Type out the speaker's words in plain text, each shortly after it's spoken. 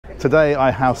Today I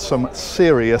have some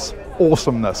serious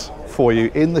awesomeness for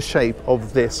you in the shape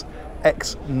of this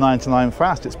X99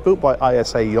 Fast. It's built by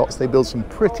ISA Yachts. They build some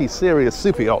pretty serious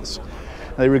super yachts.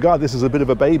 They regard this as a bit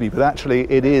of a baby, but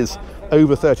actually it is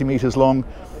over 30 meters long.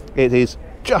 It is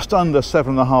just under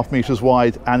 7.5 meters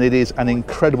wide, and it is an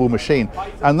incredible machine.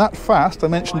 And that Fast, I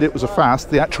mentioned it was a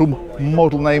Fast, the actual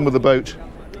model name of the boat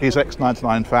is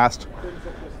X99 Fast,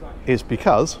 is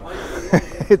because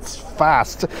it's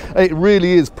fast. It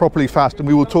really is properly fast, and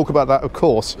we will talk about that, of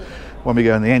course, when we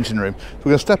go in the engine room. So we're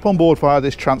going to step on board via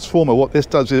this transformer. What this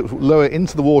does is it will lower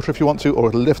into the water if you want to, or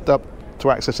it'll lift up to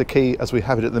access a key, as we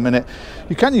have it at the minute.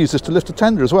 You can use this to lift a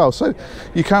tender as well. So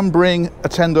you can bring a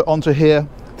tender onto here.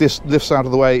 This lifts out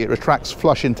of the way, it retracts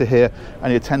flush into here,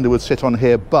 and your tender would sit on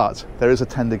here, but there is a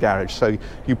tender garage, so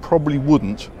you probably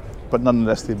wouldn't, but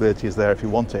nonetheless the ability is there if you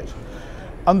want it.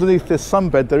 Underneath this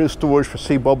sunbed there is storage for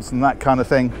sea bobs and that kind of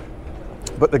thing,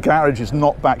 but the garage is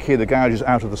not back here, the garage is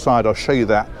out of the side. I'll show you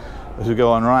that as we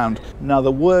go on around. Now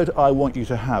the word I want you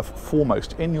to have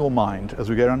foremost in your mind as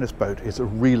we go around this boat is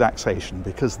relaxation,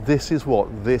 because this is what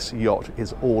this yacht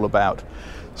is all about.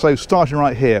 So starting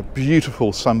right here,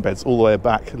 beautiful sunbeds all the way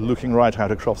back, looking right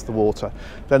out across the water.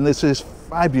 Then there's this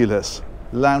fabulous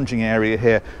lounging area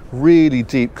here, really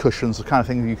deep cushions, the kind of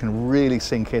thing you can really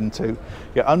sink into.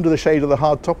 You're under the shade of the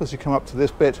hardtop as you come up to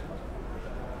this bit.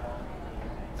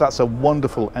 That's a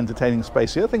wonderful entertaining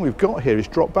space. The other thing we've got here is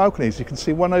drop balconies. You can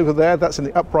see one over there, that's in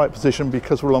the upright position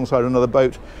because we're alongside another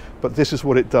boat, but this is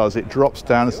what it does. It drops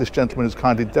down, as this gentleman is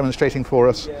kindly demonstrating for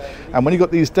us. And when you've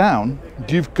got these down,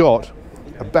 you've got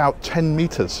about 10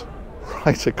 meters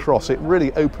right across. It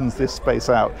really opens this space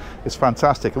out. It's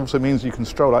fantastic. It also means you can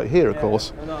stroll out here, of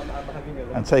course,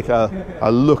 and take a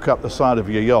look up the side of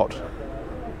your yacht.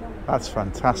 That's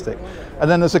fantastic. And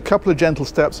then there's a couple of gentle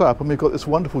steps up, and we've got this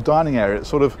wonderful dining area. It's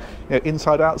sort of, you know,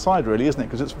 inside outside really, isn't it?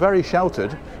 Because it's very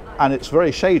sheltered and it's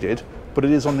very shaded, but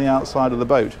it is on the outside of the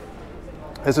boat.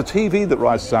 There's a TV that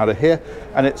rises out of here,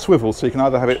 and it swivels, so you can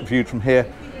either have it viewed from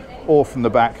here or from the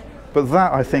back. But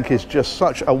that, I think, is just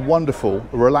such a wonderful,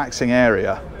 relaxing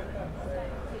area.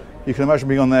 You can imagine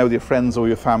being on there with your friends or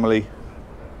your family,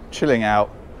 chilling out.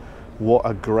 What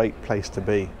a great place to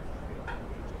be.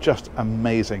 Just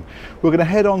amazing. We're going to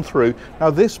head on through. Now,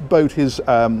 this boat is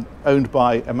owned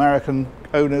by American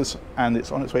owners, and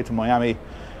it's on its way to Miami.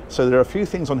 So there are a few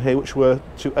things on here which were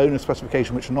to owner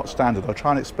specification, which are not standard. I'll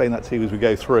try and explain that to you as we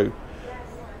go through.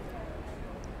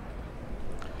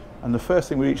 And the first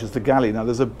thing we reach is the galley. Now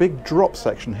there's a big drop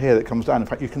section here that comes down. In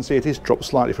fact, you can see it is dropped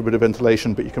slightly for a bit of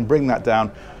ventilation, but you can bring that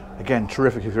down. Again,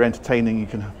 terrific if you're entertaining. You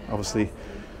can obviously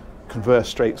converse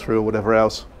straight through or whatever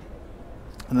else.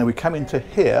 And then we come into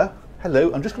here.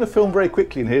 Hello, I'm just going to film very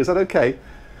quickly in here. Is that okay?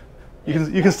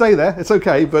 You can stay there. It's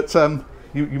okay, but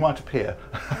you might appear.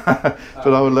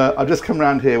 So I'll just come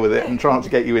around here with it and try not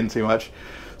to get you in too much.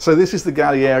 So this is the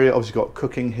galley area. Obviously, you've got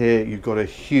cooking here. You've got a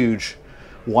huge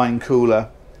wine cooler.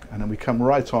 And then we come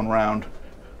right on round.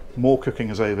 More cooking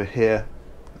is over here.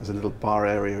 There's a little bar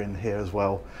area in here as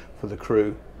well for the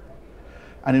crew.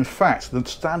 And in fact, the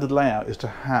standard layout is to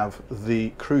have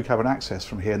the crew cabin access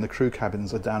from here, and the crew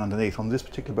cabins are down underneath. On this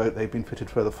particular boat, they've been fitted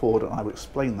further forward, and I will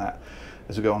explain that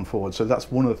as we go on forward. So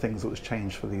that's one of the things that was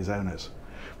changed for these owners.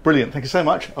 Brilliant, thank you so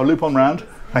much. I'll loop on round.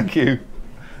 Thank you.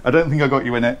 I don't think I got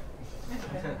you in it.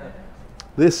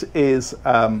 This is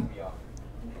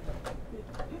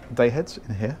day heads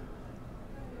in here.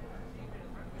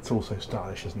 It's also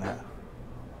stylish, isn't it?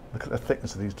 Look at the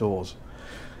thickness of these doors.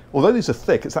 Although these are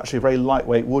thick, it's actually a very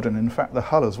lightweight wood, and in fact the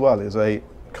hull as well is a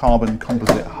carbon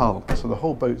composite hull. So the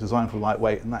whole boat is designed for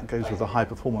lightweight, and that goes with the high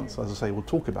performance. As I say, we'll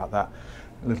talk about that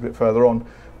a little bit further on.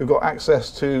 We've got access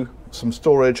to some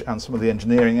storage and some of the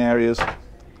engineering areas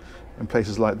in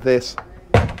places like this.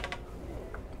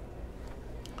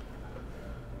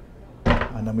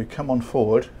 And then we come on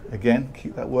forward, again,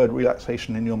 keep that word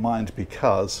relaxation in your mind,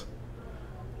 because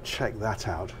check that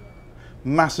out.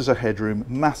 Masses of headroom,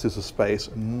 masses of space,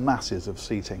 masses of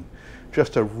seating.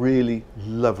 Just a really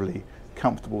lovely,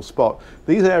 comfortable spot.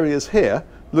 These areas here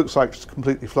looks like it's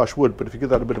completely flush wood, but if you give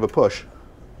that a bit of a push,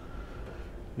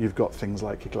 you've got things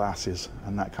like your glasses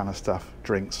and that kind of stuff,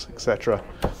 drinks, etc.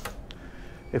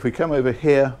 If we come over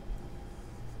here,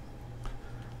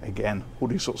 again, all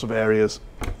these sorts of areas,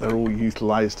 they're all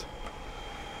utilised.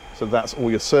 So that's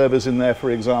all your servers in there, for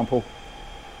example.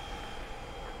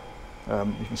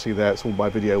 You can see there, it's all by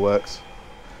VideoWorks.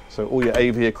 So all your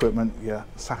AV equipment, your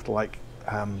satellite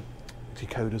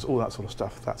decoders, all that sort of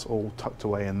stuff, that's all tucked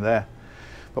away in there.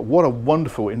 But what a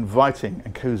wonderful, inviting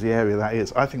and cozy area that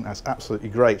is. I think that's absolutely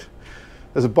great.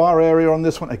 There's a bar area on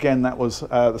this one. Again, that was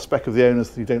the spec of the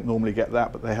owners. You don't normally get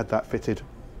that, but they had that fitted.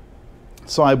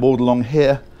 sideboard along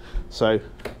here, so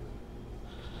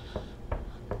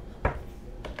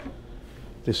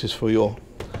this is for your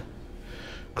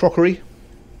crockery,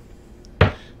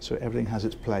 so everything has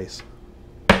its place.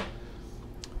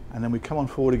 And then we come on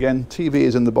forward again. TV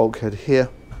is in the bulkhead here,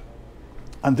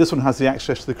 and this one has the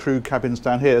access to the crew cabins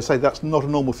down here. I say that's not a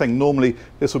normal thing. Normally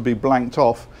this would be blanked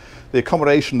off. The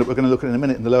accommodation that we're going to look at in a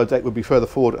minute in the lower deck would be further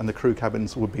forward, and the crew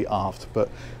cabins would be aft, but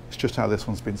it's just how this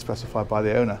one's been specified by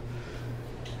the owner.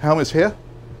 Helm is here.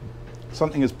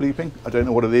 Something is bleeping. I don't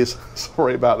know what it is.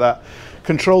 Sorry about that.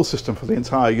 Control system for the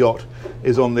entire yacht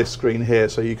is on this screen here,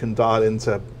 so you can dial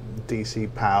into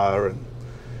DC power and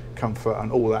comfort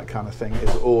and all that kind of thing.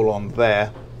 Is all on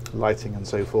there. Lighting and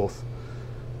so forth,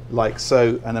 like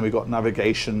so. And then we've got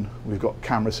navigation, we've got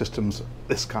camera systems,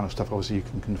 this kind of stuff. Obviously you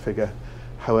can configure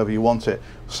however you want it.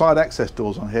 Side access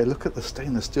doors on here. Look at the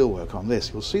stainless steel work on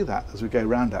this. You'll see that as we go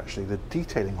around. Actually, the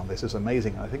detailing on this is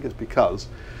amazing, and I think it's because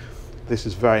this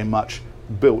is very much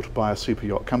built by a super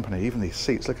yacht company. Even these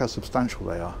seats, look how substantial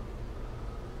they are.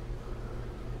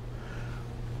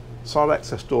 Side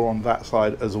access door on that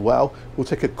side as well. We'll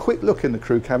take a quick look in the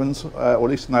crew cabins, or at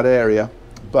least in that area,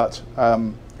 but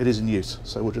it is in use,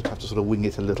 so we'll just have to sort of wing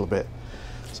it a little bit.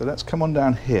 So let's come on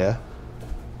down here.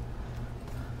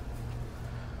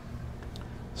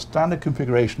 Standard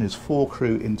configuration is 4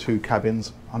 crew in 2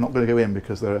 cabins. I'm not going to go in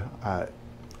because they're, I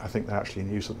think they're actually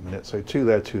in use at the minute. So 2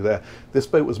 there, 2 there. This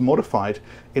boat was modified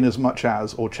in as much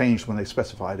as, or changed when they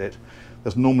specified it.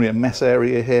 There's normally a mess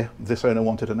area here. This owner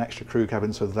wanted an extra crew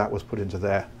cabin, so that was put into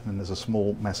there. And then there's a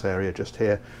small mess area just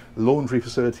here. Laundry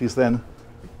facilities then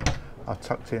are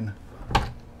tucked in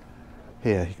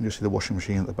here. You can just see the washing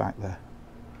machine at the back there.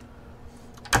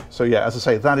 So yeah, as I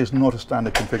say, that is not a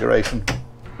standard configuration,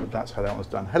 but that's how that was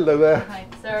done. Hello there. Hi,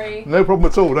 sorry. No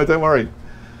problem at all, no, don't worry.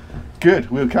 Good,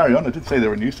 we'll carry on. I did say they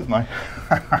were in use, didn't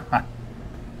I?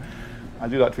 I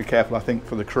do like to be careful, I think,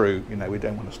 for the crew. You know, we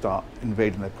don't want to start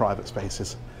invading their private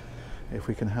spaces if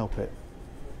we can help it.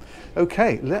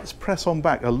 Okay, let's press on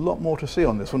back. A lot more to see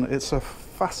on this one. It's a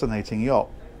fascinating yacht.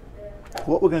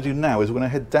 What we're going to do now is we're going to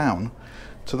head down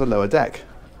to the lower deck.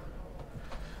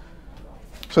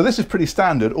 So this is pretty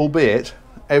standard, albeit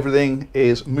everything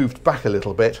is moved back a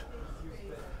little bit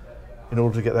in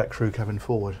order to get that crew cabin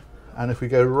forward. And if we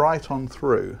go right on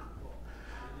through,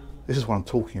 this is what I'm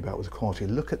talking about with the quality.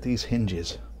 Look at these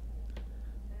hinges.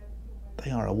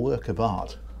 They are a work of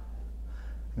art.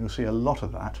 You'll see a lot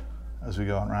of that as we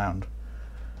go on around.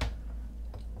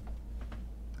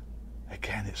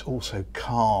 Again, it's also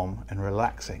calm and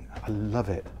relaxing. I love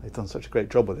it. They've done such a great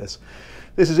job with this.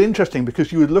 This is interesting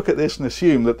because you would look at this and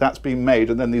assume that that's been made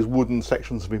and then these wooden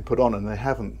sections have been put on, and they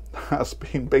haven't. That's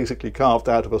been basically carved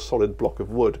out of a solid block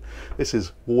of wood. This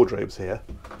is wardrobes here.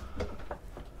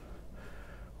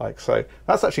 Like so.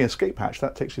 That's actually an escape hatch.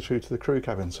 That takes you through to the crew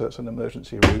cabin, so it's an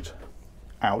emergency route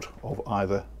out of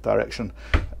either direction.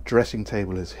 Dressing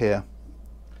table is here.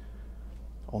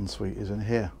 Ensuite is in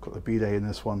here. Got the bidet in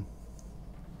this one.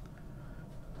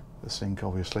 The sink,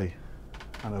 obviously,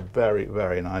 and a very,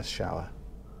 very nice shower.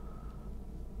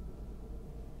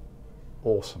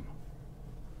 Awesome.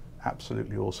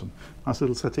 Absolutely awesome. Nice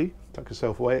little settee, tuck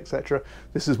yourself away, etc.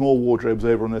 This is more wardrobes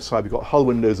over on this side. We've got hull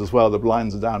windows as well. The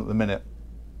blinds are down at the minute,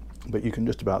 but you can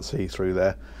just about see through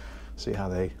there. See how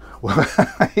they, well,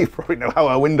 you probably know how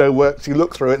a window works. You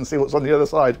look through it and see what's on the other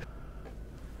side.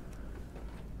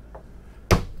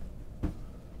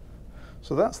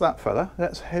 So that's that fella.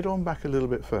 Let's head on back a little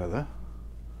bit further.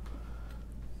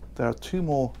 There are 2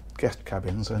 more guest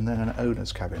cabins and then an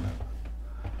owner's cabin.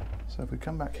 So if we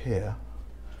come back here,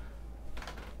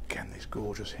 again, these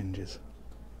gorgeous hinges.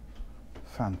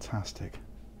 Fantastic.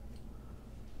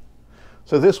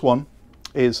 So this one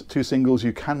is 2 singles.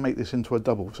 You can make this into a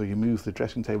double. So you move the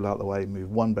dressing table out of the way,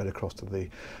 move one bed across to the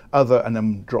other, and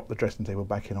then drop the dressing table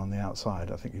back in on the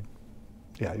outside. I think you'd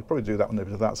probably do that one over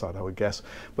to that side, I would guess.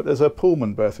 But there's a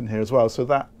Pullman berth in here as well, so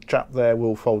that chap there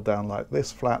will fold down like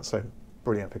this flat, so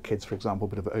brilliant for kids, for example,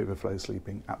 bit of overflow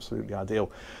sleeping, absolutely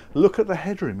ideal. Look at the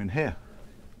headroom in here.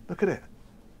 Look at it.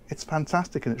 It's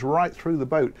fantastic, and it's right through the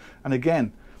boat. And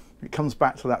again, it comes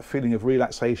back to that feeling of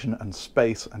relaxation and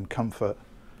space and comfort.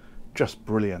 Just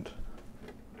brilliant.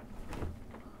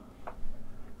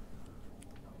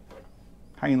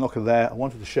 Hanging locker there. I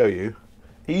wanted to show you.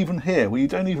 Even here, where you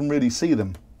don't even really see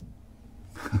them,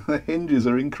 the hinges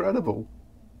are incredible.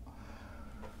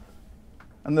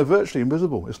 And they're virtually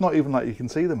invisible. It's not even like you can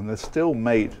see them, and they're still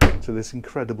made to this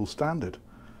incredible standard.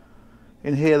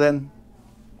 In here then,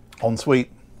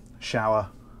 ensuite, shower,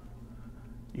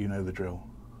 you know the drill.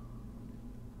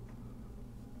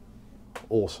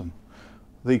 Awesome.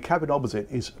 The cabin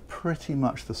opposite is pretty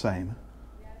much the same.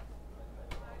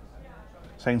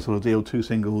 Same sort of deal, 2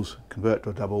 singles, convert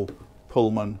to a double,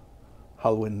 Pullman,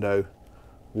 hull window,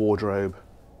 wardrobe,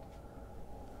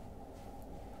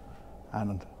 and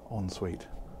an ensuite.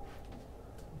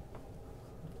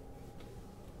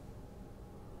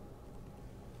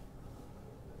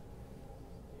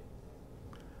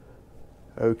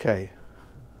 Okay,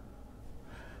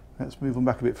 let's move on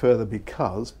back a bit further,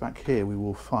 because back here we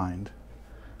will find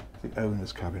the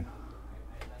owner's cabin.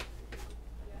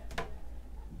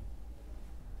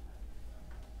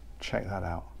 Check that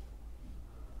out.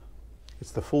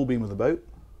 It's the full beam of the boat,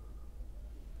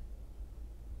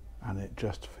 and it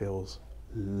just feels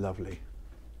lovely.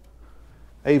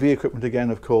 AV equipment again,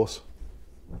 of course,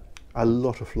 a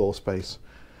lot of floor space,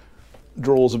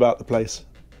 drawers about the place,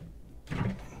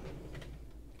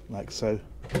 like so.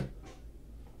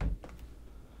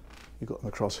 You've got them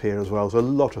across here as well, so a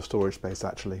lot of storage space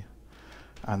actually.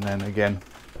 And then again,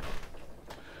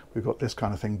 we've got this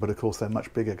kind of thing, but of course they're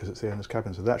much bigger because it's the owner's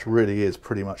cabin, so that really is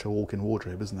pretty much a walk-in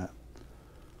wardrobe, isn't it?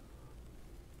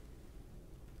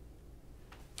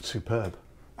 Superb,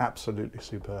 absolutely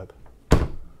superb.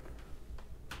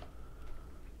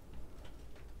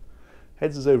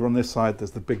 Heads is over on this side.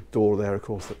 There's the big door there, of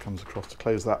course, that comes across to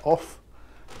close that off,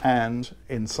 and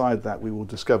inside that we will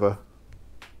discover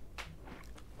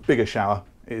bigger shower.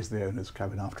 It is the owner's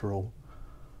cabin after all.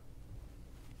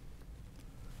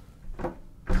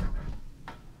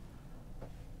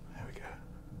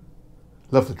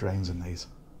 Love the drains in these.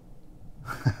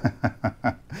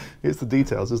 It's the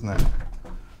details, isn't it?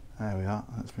 There we are.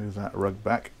 Let's move that rug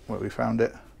back where we found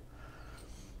it.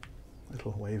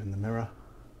 Little wave in the mirror.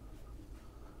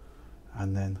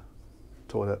 And then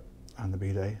toilet and the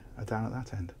bidet are down at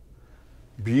that end.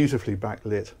 Beautifully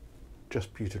backlit,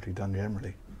 just beautifully done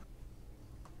generally.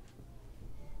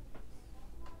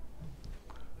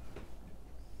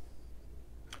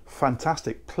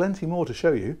 Fantastic, plenty more to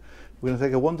show you. We're going to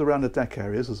take a wander around the deck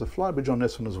areas. There's a flybridge on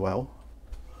this one as well.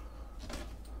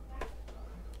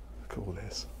 Look at all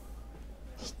this.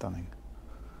 Stunning.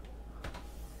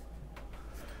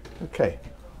 Okay,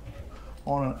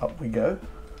 on and up we go.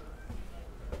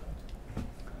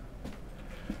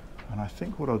 And I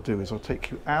think what I'll do is I'll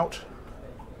take you out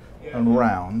and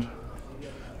round.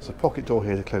 There's a pocket door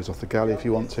here to close off the galley if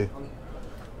you want to.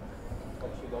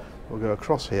 We'll go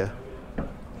across here,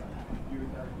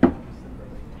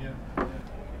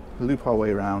 loop our way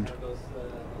around.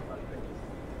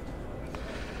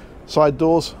 Side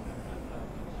doors,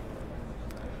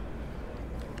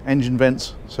 engine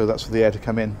vents, so that's for the air to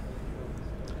come in.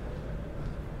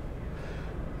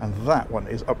 And that one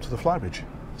is up to the flybridge.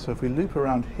 So if we loop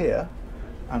around here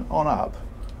and on up,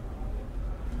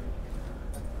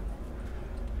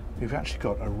 we've actually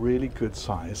got a really good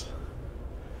size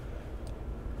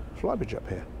flybridge up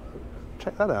here.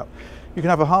 Check that out. You can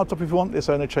have a hardtop if you want. This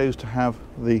owner chose to have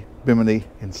the bimini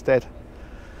instead,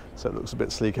 so it looks a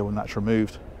bit sleeker when that's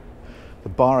removed. The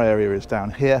bar area is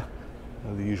down here,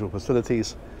 the usual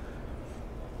facilities,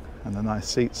 and the nice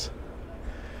seats.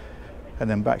 And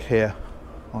then back here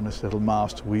on this little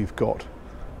mast, we've got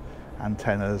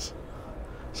antennas,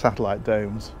 satellite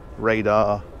domes,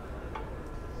 radar,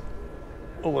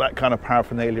 all that kind of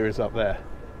paraphernalia is up there.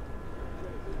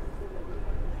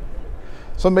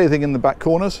 Sunbathing in the back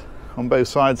corners on both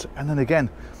sides, and then again,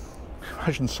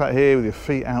 imagine sat here with your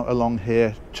feet out along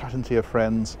here, chatting to your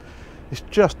friends. It's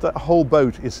just, that whole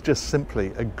boat is just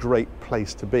simply a great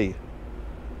place to be.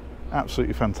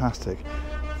 Absolutely fantastic.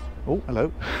 Oh,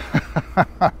 hello.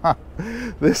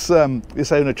 This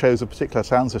owner chose a particular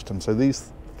sound system, so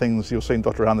these things you're seeing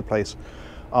dotted around the place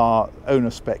are owner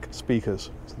spec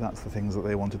speakers. So that's the things that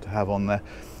they wanted to have on there.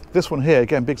 This one here,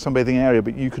 again, big sunbathing area,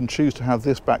 but you can choose to have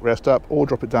this backrest up or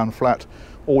drop it down flat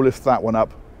or lift that one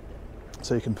up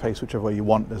so you can face whichever way you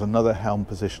want. There's another helm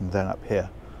position then up here.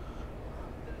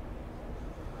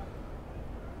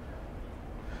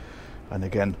 And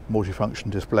again, multifunction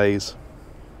displays,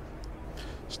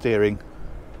 steering,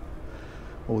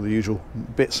 all the usual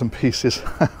bits and pieces.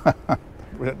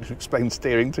 We don't explain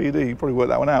steering to you, do you? You probably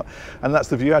worked that one out. And that's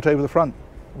the view out over the front.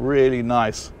 Really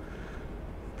nice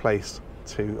place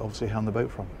to obviously helm the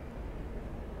boat from.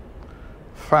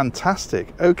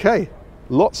 Fantastic. Okay,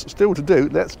 lots still to do.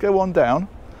 Let's go on down,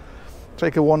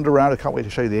 take a wander around. I can't wait to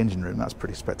show you the engine room. That's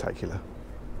pretty spectacular.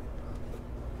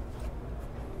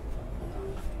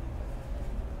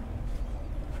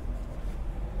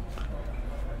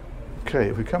 Okay,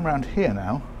 if we come around here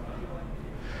now,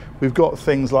 we've got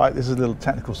things like, this is a little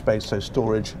technical space, so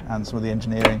storage and some of the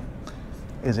engineering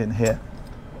is in here.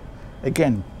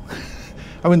 Again,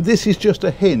 I mean, this is just a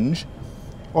hinge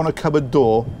on a cupboard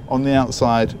door on the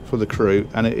outside for the crew,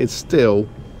 and it is still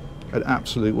an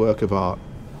absolute work of art.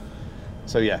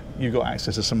 So yeah, you've got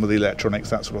access to some of the electronics,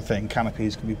 that sort of thing.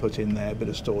 Canopies can be put in there, a bit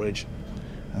of storage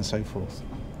and so forth.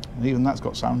 And even that's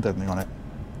got sound deadening on it.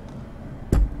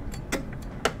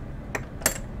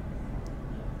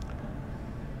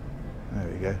 There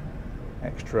we go.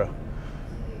 Extra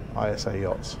ISA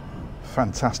yachts.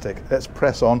 Fantastic. Let's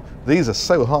press on. These are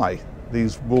so high,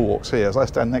 these bulwarks here. As I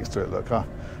stand next to it, look,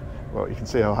 well, you can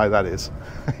see how high that is.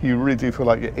 You really do feel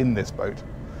like you're in this boat,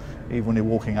 even when you're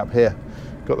walking up here.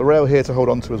 Got the rail here to hold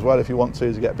on to as well if you want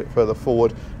to get a bit further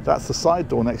forward. That's the side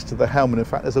door next to the helm, and in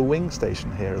fact there's a wing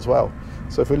station here as well.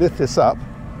 So if we lift this up,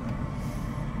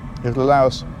 it'll allow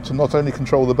us to not only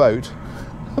control the boat,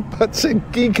 but to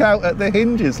geek out at the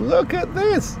hinges. Look at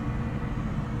this!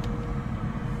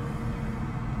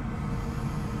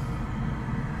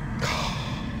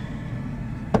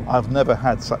 I've never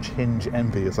had such hinge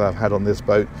envy as I've had on this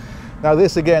boat. Now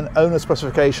this again, owner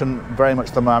specification, very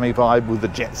much the Miami vibe with the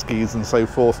jet skis and so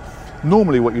forth.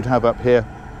 Normally what you'd have up here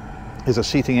is a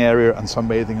seating area and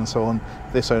sunbathing and so on.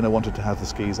 This owner wanted to have the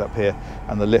skis up here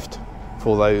and the lift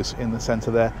for those in the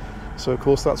centre there. So of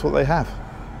course that's what they have.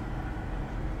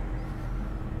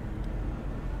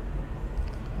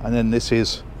 And then this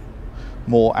is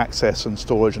more access and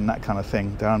storage and that kind of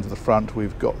thing. Down to the front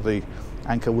we've got the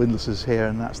anchor windlasses here,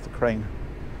 and that's the crane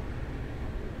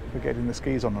for getting the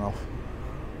skis on and off.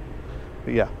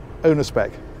 But yeah, owner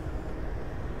spec.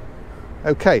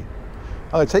 Okay,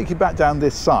 I'm going to take you back down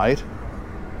this side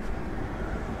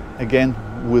again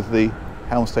with the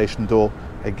helm station door,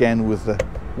 again with the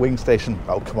wing station.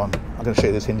 Oh come on, I'm going to show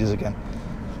you those hinges again.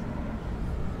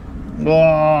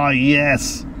 Oh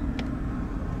yes.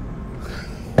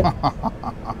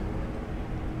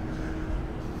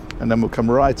 And then we'll come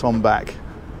right on back.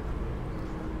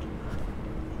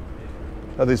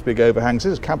 Oh, these big overhangs.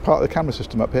 This is part of the camera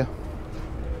system up here.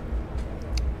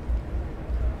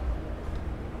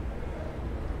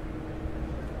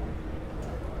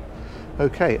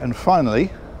 Okay, and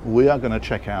finally, we are going to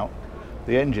check out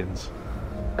the engines.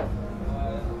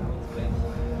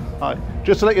 All right,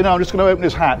 just to let you know, I'm just going to open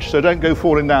this hatch, so don't go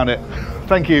falling down it.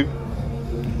 Thank you.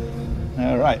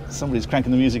 All right, somebody's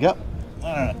cranking the music up.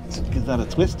 All right, let's give that a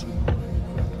twist.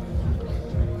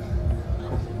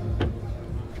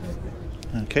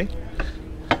 Okay.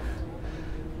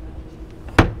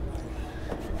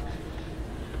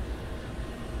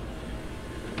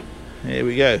 Here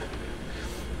we go.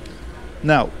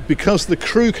 Now, because the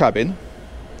crew cabin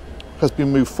has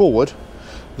been moved forward,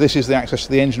 this is the access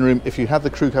to the engine room. If you have the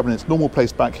crew cabin in its normal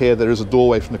place back here, there is a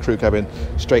doorway from the crew cabin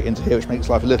straight into here, which makes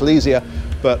life a little easier,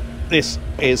 but this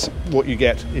is what you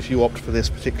get if you opt for this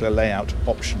particular layout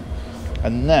option.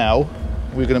 And now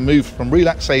we're going to move from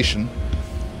relaxation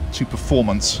to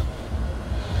performance,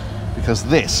 because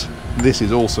this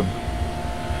is awesome.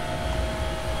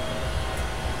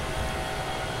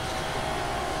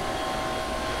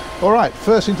 All right,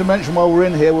 first thing to mention while we're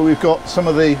in here, where we've got some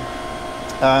of the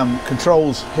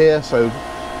controls here, so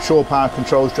shore power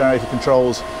controls, generator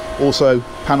controls, also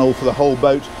panel for the whole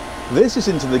boat. This is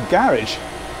into the garage.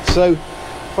 So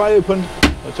if I open,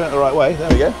 I'll turn it the right way, there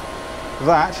we go,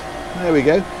 there we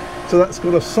go. So that's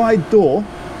got a side door,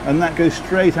 and that goes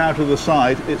straight out of the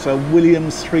side. It's a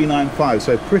Williams 395,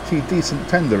 so pretty decent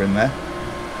tender in there.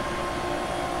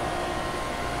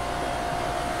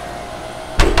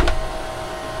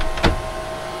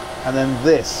 And then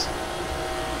this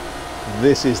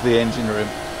is the engine room.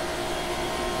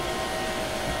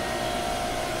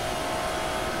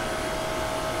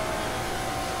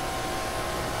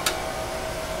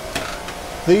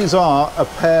 These are a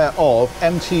pair of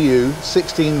MTU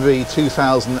 16V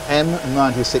 2000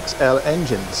 M96L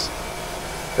engines.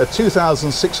 They're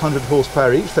 2,600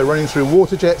 horsepower each. They're running through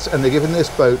water jets, and they're giving this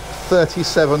boat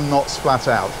 37 knots flat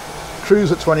out.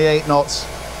 Cruise at 28 knots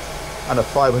and a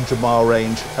 500-mile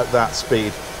range at that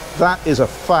speed. That is a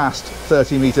fast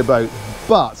 30-meter boat,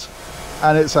 but,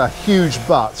 and it's a huge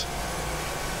but,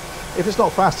 if it's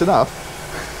not fast enough,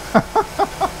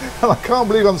 and I can't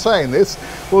believe I'm saying this,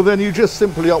 well then you just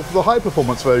simply opt for the high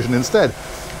performance version instead.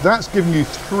 That's giving you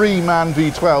 3-man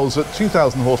V12s at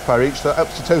 2,000 horsepower each. That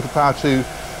ups the total power to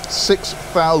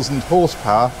 6,000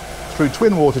 horsepower through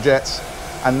twin water jets,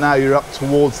 and now you're up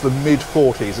towards the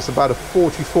mid-40s. It's about a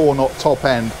 44 knot top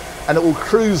end, and it will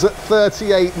cruise at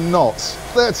 38 knots.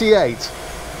 38!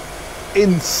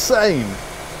 Insane!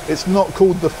 It's not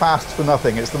called the Fast for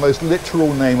nothing. It's the most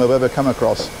literal name I've ever come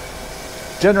across.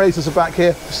 Generators are back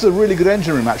here. This is a really good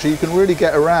engine room actually. You can really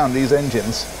get around these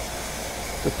engines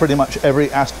to pretty much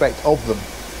every aspect of them.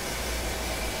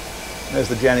 There's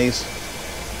the Jennies.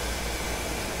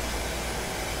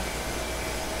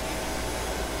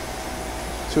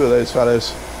 Two of those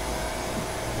fellows.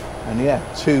 And yeah,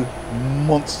 two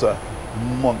monster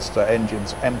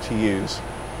engines, MTUs.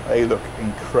 They look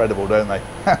incredible, don't they?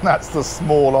 And that's the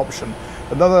small option.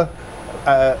 Another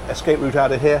escape route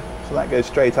out of here, so that goes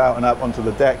straight out and up onto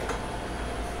the deck.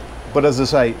 But as I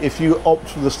say, if you opt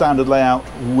for the standard layout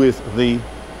with the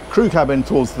crew cabin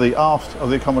towards the aft of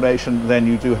the accommodation, then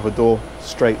you do have a door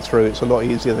straight through. It's a lot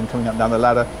easier than coming up down the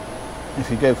ladder. If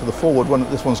you go for the forward one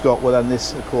that this one's got, well then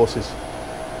this of course is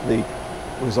the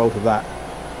result of that.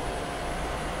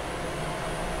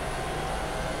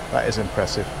 That is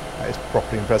impressive. That is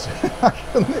properly impressive.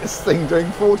 This thing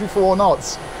doing 44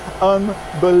 knots.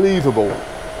 Unbelievable.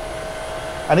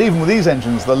 And even with these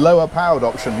engines, the lower powered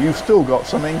option, you've still got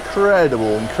some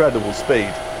incredible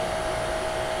speed.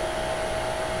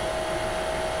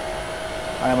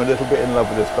 I am a little bit in love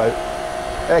with this boat.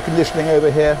 Air conditioning over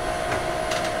here,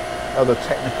 other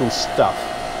technical stuff.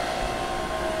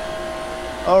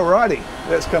 Alrighty,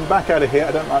 let's come back out of here.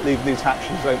 I don't like leaving these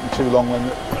hatches open too long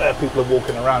when people are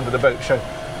walking around at a boat show,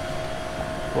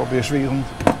 for obvious reasons.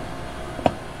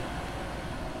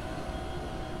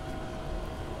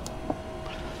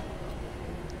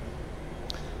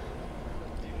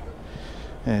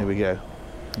 There we go.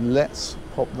 Let's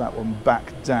pop that one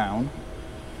back down.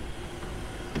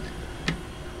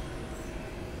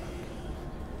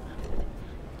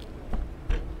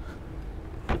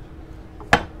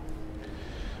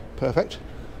 Perfect.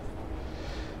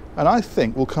 And I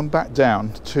think we'll come back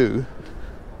down to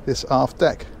this aft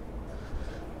deck.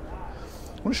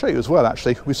 I want to show you as well,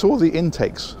 actually. We saw the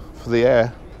intakes for the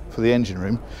air for the engine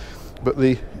room, but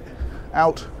the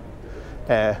out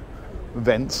air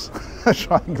vents, I'll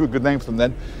try and give a good name for them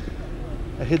then,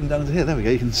 are hidden down under here. There we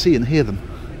go, you can see and hear them.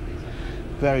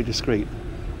 Very discreet.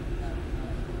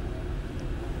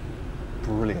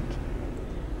 Brilliant.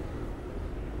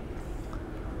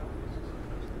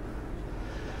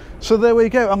 So there we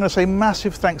go. I'm going to say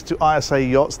massive thanks to ISA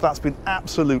Yachts. That's been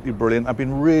absolutely brilliant. I've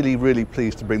been really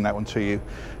pleased to bring that one to you.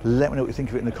 Let me know what you think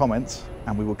of it in the comments,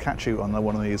 and we will catch you on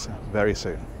one of these very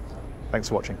soon. Thanks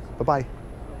for watching. Bye-bye.